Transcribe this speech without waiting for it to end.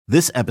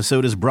This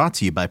episode is brought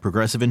to you by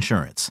Progressive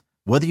Insurance.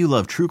 Whether you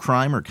love true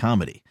crime or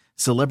comedy,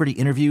 celebrity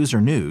interviews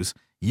or news,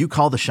 you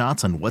call the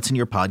shots on what's in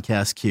your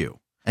podcast queue.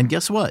 And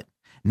guess what?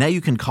 Now you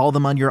can call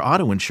them on your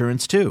auto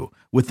insurance too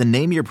with the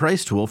Name Your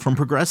Price tool from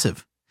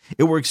Progressive.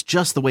 It works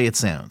just the way it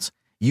sounds.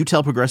 You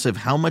tell Progressive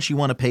how much you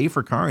want to pay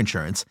for car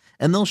insurance,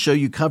 and they'll show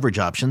you coverage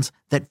options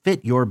that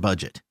fit your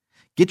budget.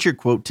 Get your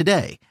quote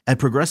today at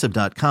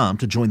Progressive.com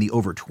to join the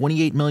over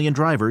 28 million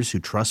drivers who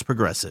trust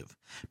Progressive.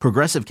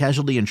 Progressive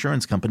Casualty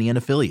Insurance Company and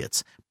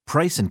Affiliates.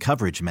 Price and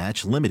coverage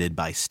match limited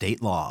by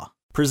state law.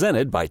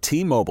 Presented by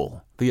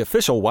T-Mobile, the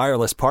official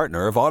wireless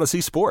partner of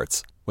Odyssey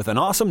Sports. With an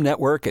awesome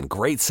network and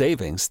great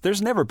savings,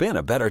 there's never been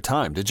a better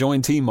time to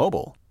join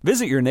T-Mobile.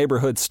 Visit your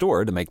neighborhood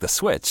store to make the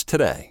switch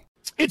today.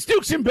 It's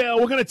Dukes and Bell.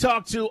 We're going to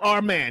talk to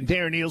our man,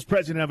 Darren Eales,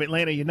 president of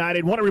Atlanta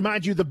United. Want to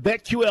remind you the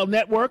BetQL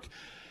network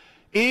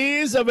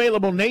is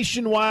available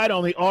nationwide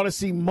on the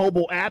Odyssey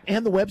mobile app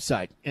and the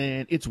website.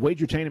 And it's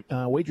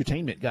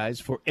wagertainment, guys,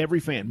 for every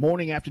fan.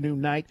 Morning,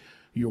 afternoon, night,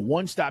 your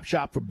one-stop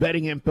shop for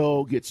betting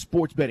info. Get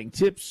sports betting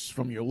tips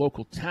from your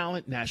local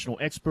talent, national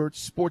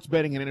experts, sports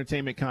betting and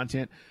entertainment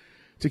content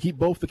to keep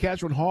both the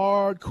casual and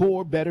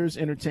hardcore bettors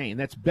entertained.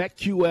 That's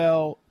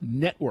BetQL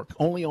network,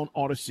 only on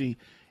Odyssey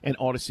and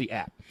Odyssey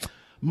app.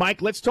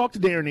 Mike, let's talk to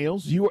Darren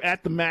Eales. You were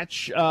at the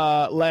match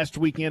last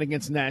weekend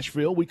against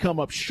Nashville. We come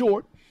up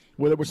short,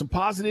 where there were some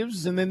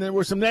positives and then there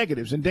were some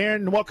negatives. And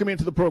Darren, welcome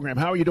into the program.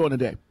 How are you doing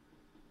today?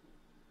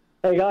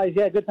 Hey, guys.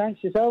 Yeah, good.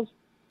 Thanks. Yourselves?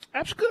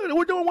 That's good.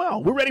 We're doing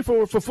well. We're ready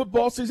for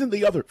football season,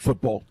 the other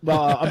football,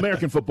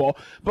 American football.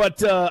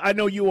 But I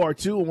know you are,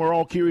 too, and we're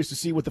all curious to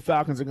see what the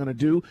Falcons are going to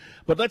do.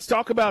 But let's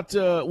talk about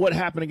what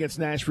happened against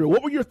Nashville.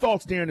 What were your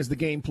thoughts, Darren, as the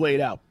game played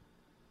out?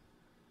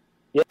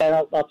 Yeah,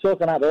 I'll talk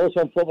on that. But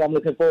also on football, I'm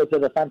looking forward to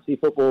the fantasy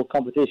football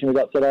competition we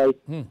got today.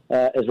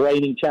 As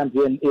reigning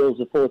champion, Eels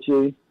of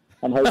Fortune.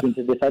 I'm hoping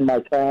to defend my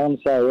crown,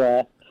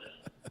 so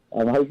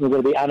I'm hoping we're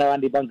going to be. I know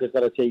Andy Bunker's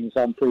got a team,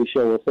 so I'm pretty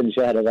sure we'll finish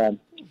ahead of them.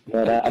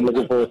 But I'm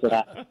looking forward to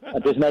that. I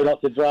just know not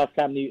to draft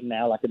Cam Newton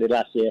now like I did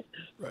last year.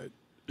 Right.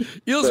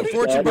 Eels of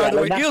Fortune, by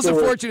the way. Eels of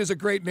Fortune is a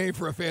great name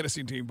for a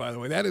fantasy team, by the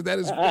way. That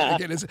is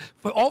again,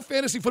 all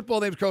fantasy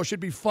football names, Carl, should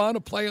be fun, a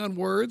play on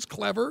words,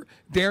 clever.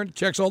 Darren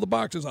checks all the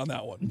boxes on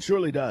that one. He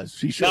surely does.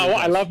 What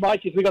I love,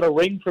 Mike, is we got a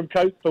ring from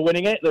Coke for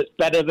winning it that's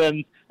better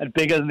than and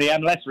bigger than the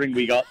MLS ring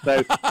we got.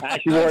 So I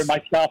actually wore it in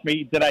my staff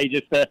meeting today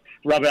just to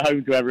rub it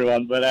home to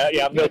everyone. But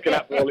I'm milking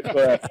that for all it's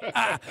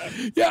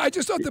worth. Yeah, I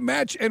just thought the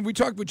match, and we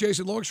talked with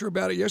Jason Longshore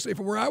about it yesterday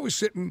from where I was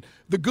sitting.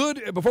 The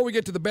good, before we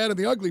get to the bad and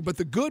the ugly, but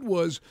the good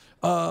was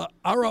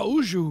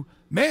Araujo.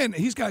 Man,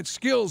 he's got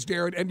skills,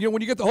 Darren. And,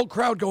 when you get the whole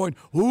crowd going,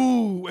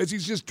 ooh, as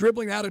he's just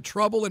dribbling out of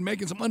trouble and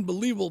making some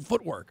unbelievable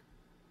footwork.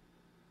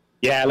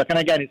 Yeah, look, and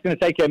again, it's going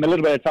to take him a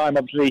little bit of time,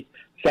 obviously,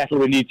 settle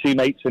with new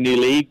teammates, a new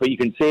league, but you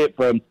can see it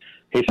from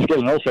his skill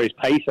and also his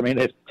pace. I mean,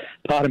 there's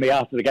part of me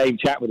after the game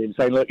chat with him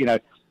saying, look, you're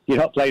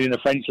not playing in the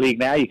French league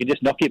now. You can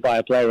just knock it by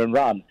a player and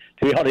run.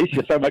 To be honest,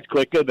 you're so much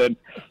quicker than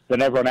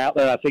everyone out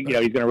there. I think, he's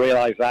going to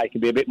realise that. He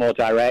can be a bit more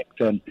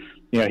direct and,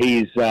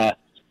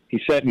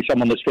 he's certainly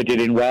someone that's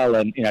fitted in well,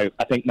 and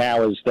I think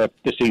now as the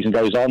season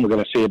goes on, we're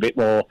going to see a bit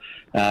more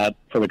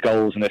for the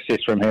goals and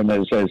assists from him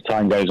as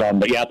time goes on.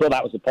 But yeah, I thought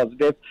that was a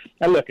positive.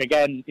 And look,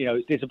 again,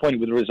 it's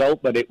disappointing with the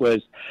result, but it was,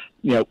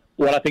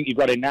 what I think you've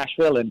got in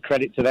Nashville, and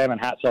credit to them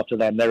and hats off to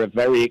them. They're a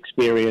very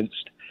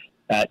experienced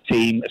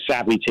team, a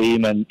savvy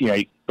team, and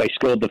they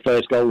scored the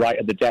first goal right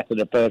at the death of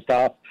the first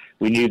half.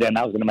 We knew then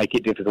that was going to make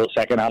it difficult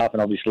second half,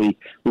 and obviously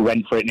we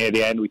went for it near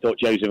the end. We thought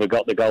Joseph had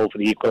got the goal for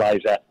the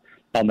equaliser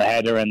on the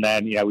header, and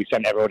then we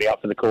sent everybody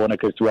up for the corner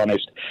because, to be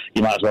honest,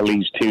 you might as well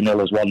lose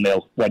 2-0 as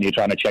 1-0 when you're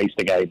trying to chase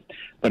the game.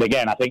 But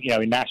again, I think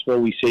in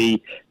Nashville we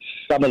see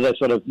some of the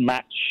sort of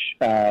match,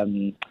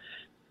 the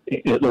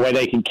way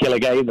they can kill a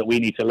game that we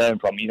need to learn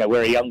from.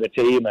 We're a younger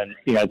team, and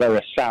they're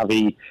a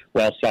savvy,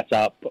 well set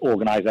up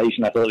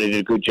organisation. I thought they did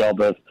a good job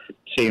of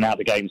seeing out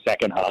the game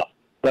second half.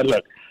 But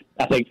look,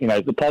 I think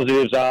the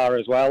positives are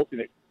as well.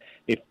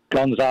 If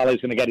Gonzalo's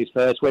going to get his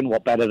first win,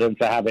 what better than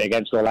to have it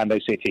against Orlando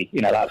City?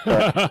 That's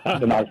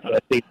a nice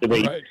thing to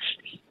be. Right.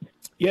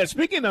 Yeah,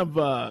 speaking of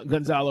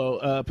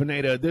Gonzalo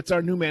Pineda, that's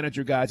our new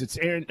manager, guys. It's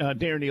Darren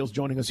Eales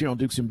joining us here on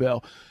Dukes and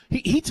Bell.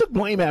 He took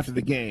blame after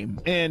the game,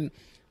 and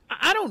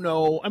I don't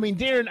know. I mean,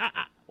 Darren,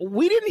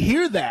 we didn't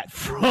hear that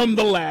from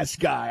the last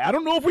guy. I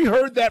don't know if we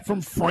heard that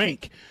from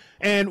Frank,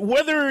 and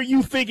whether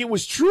you think it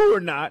was true or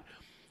not,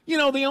 he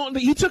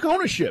took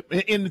ownership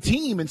in the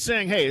team and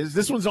saying, hey,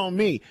 this one's on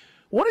me.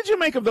 What did you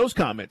make of those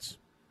comments?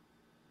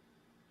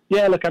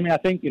 Yeah, look, I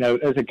think,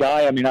 as a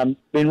guy, I've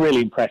been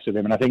really impressed with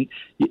him. And I think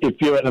if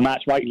you're at the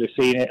match, Mike, you'll have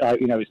seen it.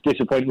 It's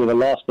disappointing with a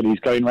loss, but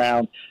he's going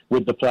around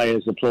with the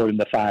players, applauding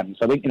the fans.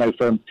 I think,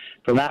 from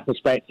that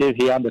perspective,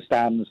 he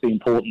understands the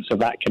importance of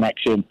that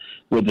connection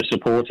with the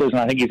supporters. And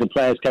I think he's a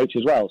player's coach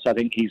as well. So I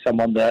think he's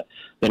someone that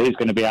is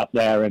going to be up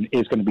there and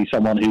is going to be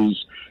someone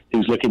who's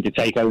looking to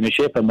take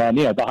ownership. And then,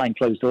 behind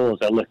closed doors,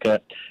 they'll look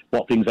at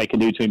what things they can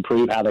do to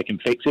improve, how they can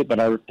fix it. But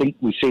I think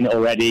we've seen it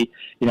already,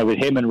 with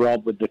him and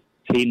Rob, with the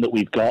team that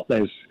we've got.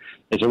 There's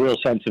there's a real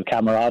sense of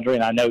camaraderie.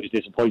 And I know it's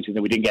disappointing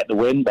that we didn't get the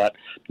win, but,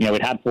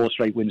 we'd had 4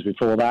 straight wins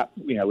before that.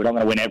 We're not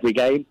going to win every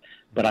game.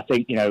 But I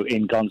think,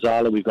 in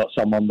Gonzalo, we've got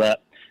someone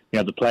that,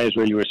 the players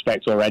really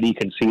respect already. You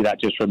can see that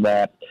just from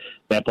their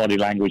body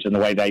language and the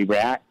way they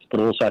react. But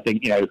also, I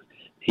think,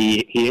 he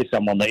is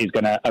someone that is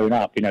going to own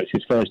up. It's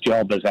his first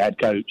job as a head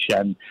coach,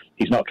 and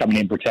he's not coming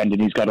in pretending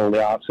he's got all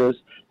the answers.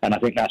 And I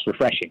think that's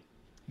refreshing.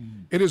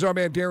 It is our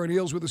man Darren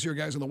Eales with us here,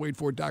 guys, on the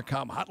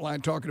WadeFord.com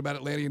hotline talking about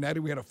Atlanta United.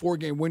 We had a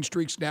 4-game win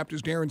streak snapped,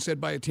 as Darren said,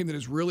 by a team that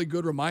is really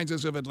good. Reminds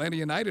us of Atlanta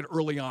United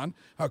early on,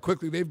 how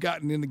quickly they've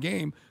gotten in the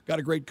game. Got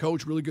a great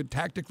coach, really good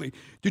tactically.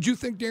 Did you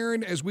think,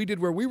 Darren, as we did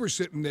where we were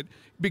sitting, that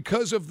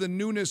because of the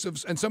newness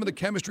of and some of the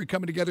chemistry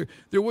coming together,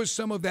 there was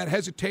some of that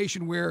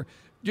hesitation where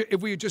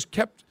if we had just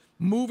kept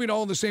moving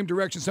all in the same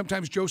direction,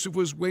 sometimes Joseph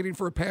was waiting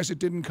for a pass that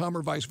didn't come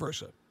or vice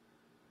versa?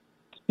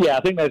 Yeah,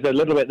 I think there's a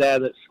little bit there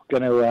that's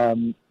going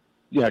to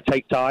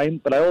take time.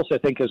 But I also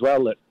think as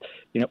well that,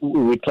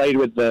 we played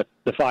with the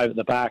 5 at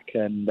the back,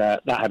 and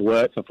that had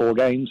worked for 4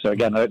 games. So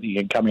again, I don't think you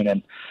can come in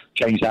and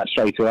change that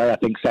straight away. I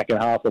think second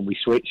half when we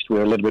switched, we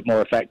were a little bit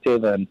more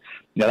effective, and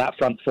that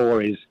front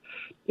 4 is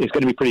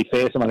going to be pretty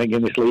fearsome, I think,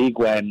 in this league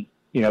when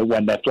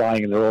they're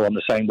flying and they're all on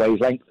the same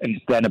wavelength. And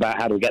it's then about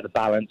how do we get the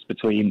balance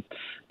between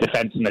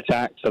defence and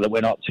attack so that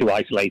we're not too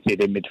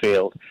isolated in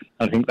midfield.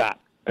 And I think that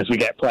as we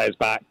get players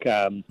back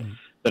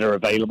that are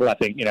available, I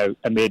think,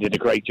 Amir did a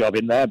great job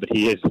in there, but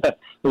he is a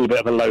little bit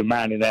of a lone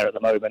man in there at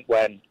the moment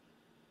when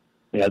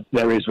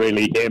there is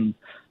really him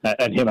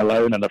and him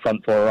alone, and the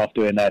front 4 are off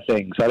doing their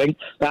thing. So I think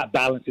that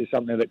balance is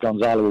something that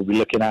Gonzalo will be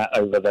looking at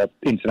over the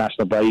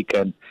international break,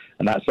 and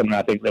that's something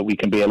I think that we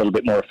can be a little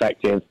bit more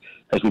effective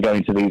as we go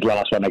into these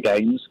last run of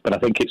games. But I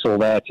think it's all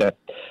there to,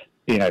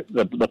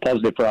 the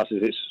positive for us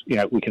is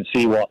it's, we can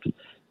see what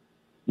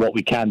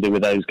we can do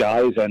with those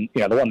guys. And,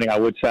 the one thing I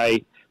would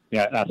say,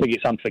 and I think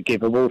it's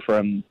unforgivable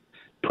from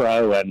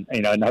Pro, and,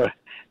 I know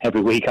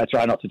every week I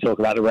try not to talk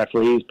about the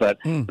referees, but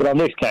on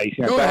this case,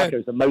 Barker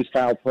is the most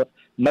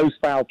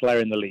foul player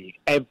in the league.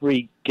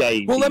 Every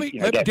game, well, gets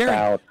Darren,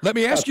 fouled. Let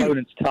me ask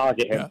opponents you.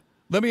 target him. Yeah.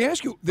 Let me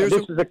ask you. There's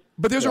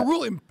a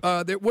rule.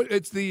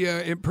 It's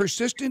the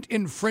persistent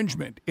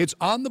infringement. It's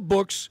on the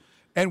books,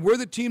 and we're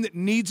the team that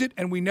needs it,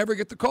 and we never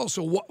get the call.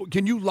 So,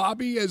 can you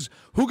lobby as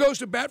who goes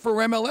to bat for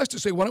MLS to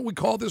say, why don't we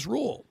call this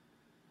rule?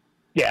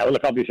 Yeah, well,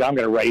 look, obviously I'm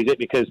going to raise it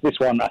because this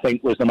one, I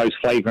think, was the most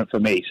flagrant for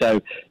me.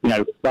 So,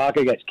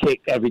 Barker gets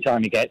kicked every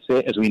time he gets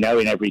it, as we know,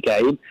 in every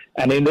game.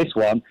 And in this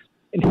one,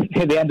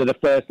 at the end of the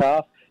first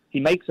half, he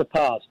makes a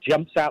pass,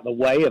 jumps out the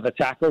way of a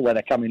tackle where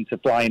they're coming to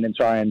fly in and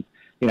try and,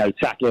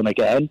 tackle him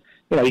again.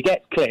 He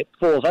gets clipped,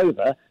 falls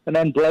over, and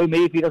then blow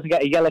me if he doesn't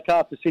get a yellow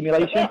card for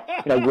simulation.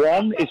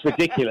 1, it's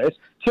ridiculous.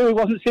 2, it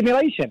wasn't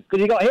simulation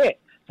because he got hit.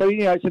 So,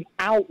 it's an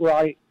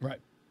outright... Right.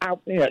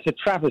 It's a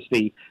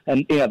travesty,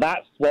 and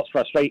that's what's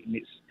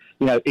frustrating.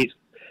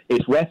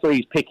 It's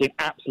referees picking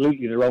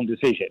absolutely the wrong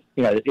decision.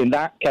 In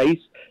that case,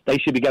 they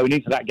should be going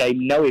into that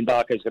game knowing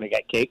Barco's going to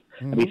get kicked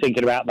and be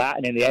thinking about that.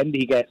 And in the end,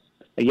 he gets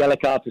a yellow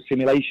card for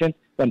simulation.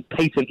 Then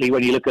patently,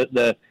 when you look at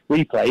the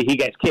replay, he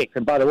gets kicked.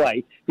 And by the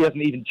way, he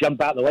doesn't even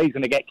jump out the way he's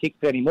going to get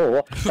kicked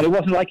anymore. And it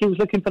wasn't like he was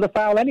looking for the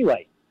foul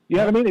anyway. You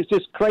know what I mean? It's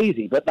just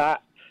crazy. But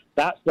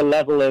that's the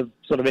level of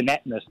sort of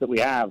ineptness that we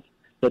have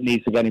that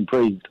needs to get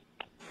improved.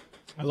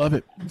 I love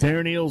it.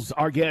 Darren Eales,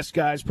 our guest,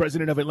 guys,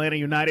 president of Atlanta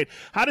United.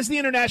 How does the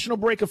international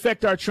break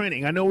affect our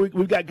training? I know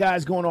we've got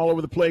guys going all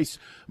over the place,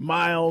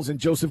 Miles and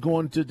Joseph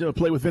going to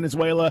play with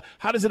Venezuela.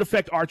 How does it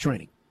affect our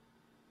training?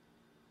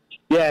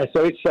 Yeah,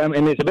 so it's a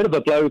bit of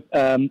a blow.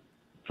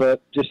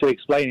 Just to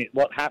explain it,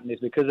 what happened is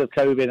because of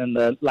COVID and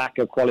the lack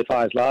of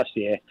qualifiers last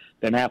year,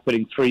 they're now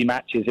putting 3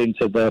 matches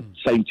into the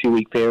same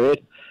 2-week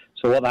period.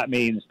 So what that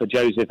means for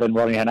Joseph and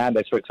Ronnie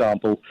Hernandez, for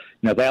example,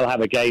 they'll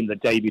have a game the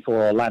day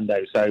before Orlando.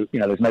 So,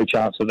 there's no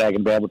chance that they're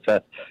going to be able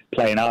to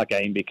play in our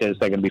game because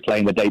they're going to be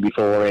playing the day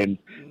before in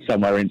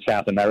somewhere in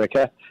South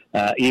America.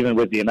 Even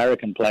with the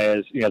American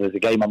players, there's a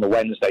game on the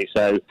Wednesday.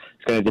 So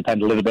it's going to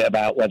depend a little bit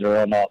about whether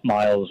or not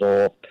Miles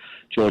or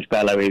George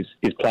Bello is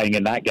playing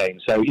in that game.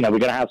 So, we're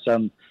going to have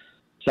some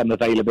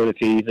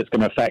availability that's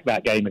going to affect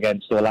that game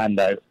against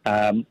Orlando.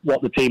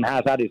 What the team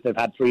has had is they've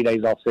had 3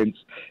 days off since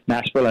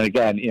Nashville. And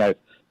again,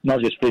 not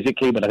just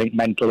physically, but I think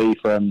mentally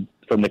from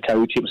the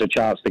coach, it was a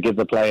chance to give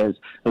the players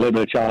a little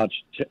bit of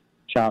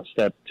chance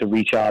to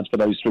recharge for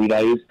those 3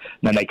 days.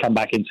 And then they come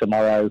back in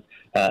tomorrow,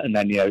 and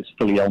then, it's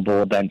fully on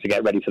board then to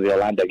get ready for the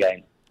Orlando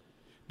game.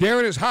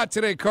 Darren is hot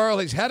today, Carl.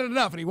 He's had it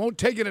enough, and he won't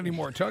take it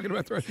anymore. Talking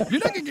about you're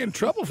not going to get in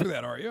trouble for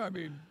that, are you? I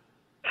mean...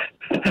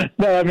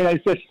 No, I mean,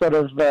 it's just sort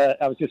of,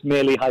 I was just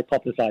merely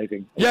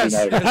hypothesizing. Yes.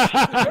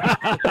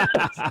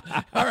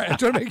 All right, I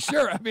trying to make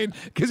sure. I mean,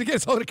 because again,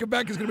 it's all going to come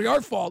back. It's going to be our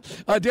fault.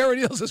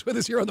 Darren Eales is with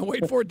us here on the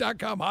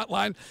WadeFord.com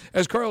hotline.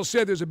 As Carl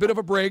said, there's a bit of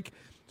a break.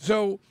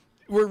 So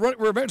we're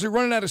eventually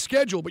running out of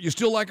schedule, but you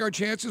still like our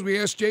chances? We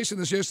asked Jason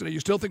this yesterday. You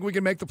still think we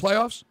can make the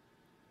playoffs?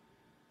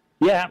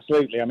 Yeah,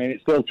 absolutely. I mean,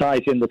 it's still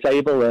tight in the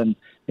table, and,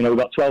 we've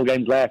got 12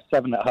 games left,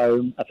 7 at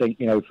home. I think,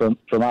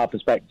 from our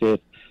perspective,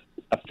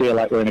 I feel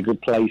like we're in a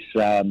good place,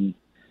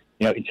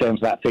 in terms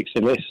of that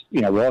fixture list.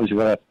 We're obviously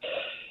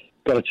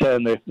got to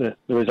turn the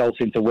results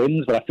into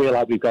wins, but I feel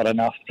like we've got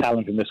enough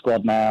talent in the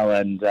squad now,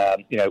 and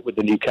with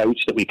the new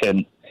coach that we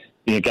can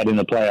get in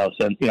the playoffs.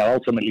 And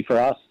ultimately for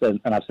us, and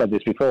I've said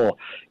this before,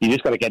 you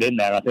just got to get in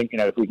there. I think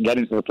if we can get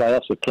into the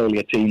playoffs, we're clearly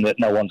a team that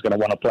no one's going to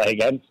want to play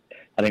against.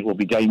 I think we'll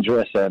be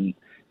dangerous, and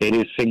it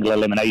is single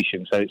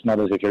elimination, so it's not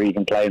as if you're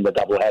even playing the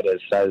double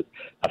headers. So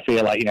I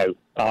feel like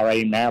our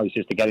aim now is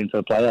just to get into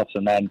the playoffs,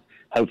 and then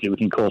hopefully we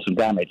can cause some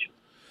damage.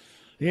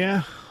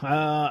 Yeah,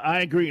 I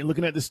agree.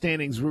 Looking at the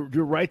standings,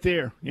 you're right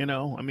there.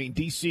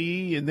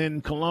 DC and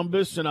then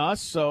Columbus and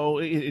us. So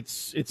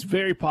it's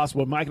very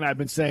possible. Mike and I have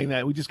been saying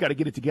that. We just got to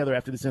get it together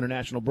after this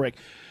international break.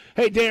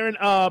 Hey,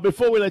 Darren,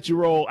 before we let you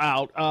roll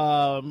out,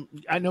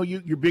 I know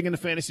you're big into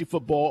fantasy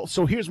football.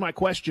 So here's my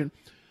question.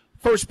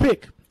 First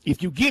pick,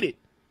 if you get it,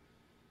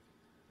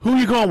 who are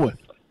you going with?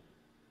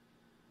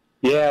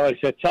 Yeah, well,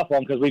 it's a tough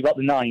one because we got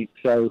the 9th.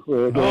 So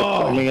we're in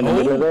the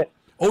middle of it.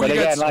 But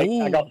again,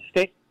 I got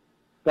stick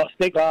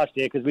last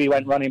year because we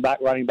went running back.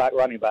 So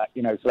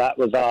that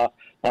was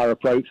our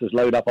approach, was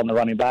load up on the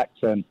running backs,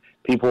 and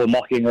people were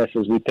mocking us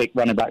as we picked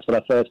running backs for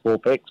our first 4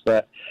 picks.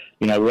 But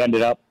we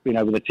ended up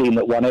with a team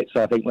that won it.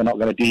 So I think we're not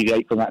going to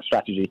deviate from that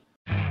strategy.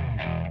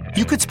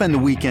 You could spend the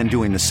weekend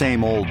doing the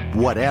same old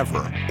whatever,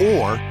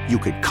 or you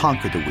could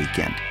conquer the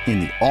weekend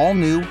in the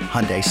all-new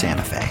Hyundai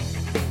Santa Fe.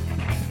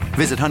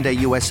 Visit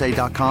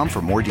HyundaiUSA.com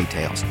for more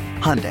details.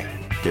 Hyundai,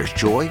 there's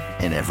joy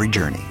in every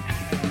journey.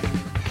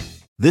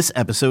 This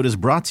episode is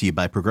brought to you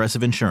by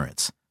Progressive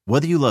Insurance.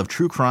 Whether you love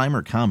true crime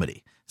or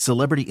comedy,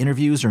 celebrity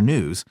interviews or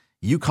news,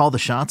 you call the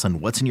shots on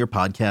what's in your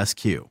podcast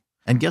queue.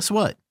 And guess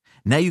what?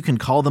 Now you can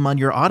call them on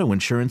your auto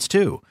insurance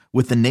too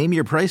with the Name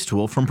Your Price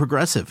tool from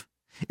Progressive.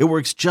 It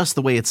works just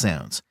the way it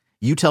sounds.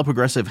 You tell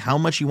Progressive how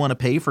much you want to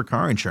pay for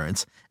car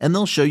insurance, and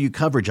they'll show you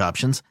coverage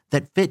options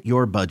that fit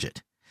your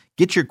budget.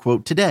 Get your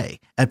quote today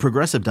at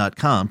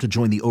Progressive.com to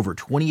join the over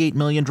 28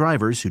 million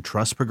drivers who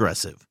trust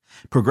Progressive.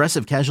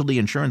 Progressive Casualty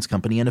Insurance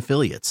Company and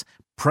Affiliates.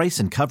 Price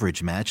and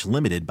coverage match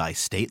limited by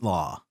state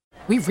law.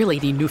 We really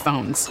need new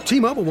phones.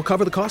 T-Mobile will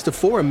cover the cost of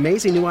 4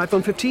 amazing new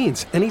iPhone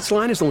 15s, and each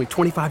line is only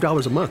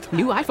 $25 a month.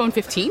 New iPhone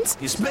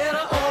 15s? It's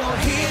better over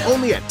here.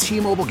 Only at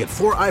T-Mobile, get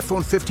 4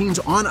 iPhone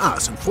 15s on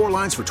us and 4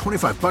 lines for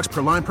 $25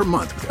 per line per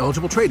month with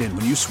eligible trade-in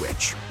when you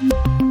switch.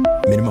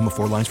 Minimum of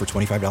 4 lines for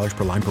 $25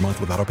 per line per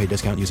month with autopay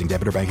discount using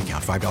debit or bank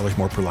account. $5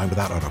 more per line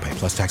without autopay,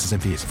 plus taxes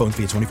and fees. Phone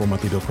fee at 24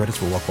 monthly bill credits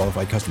for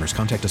well-qualified customers.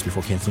 Contact us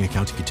before canceling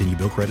account to continue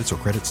bill credits or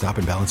credit stop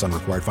and balance on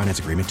required finance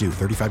agreement due.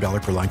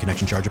 $35 per line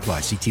connection charge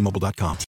applies. See T-Mobile.com.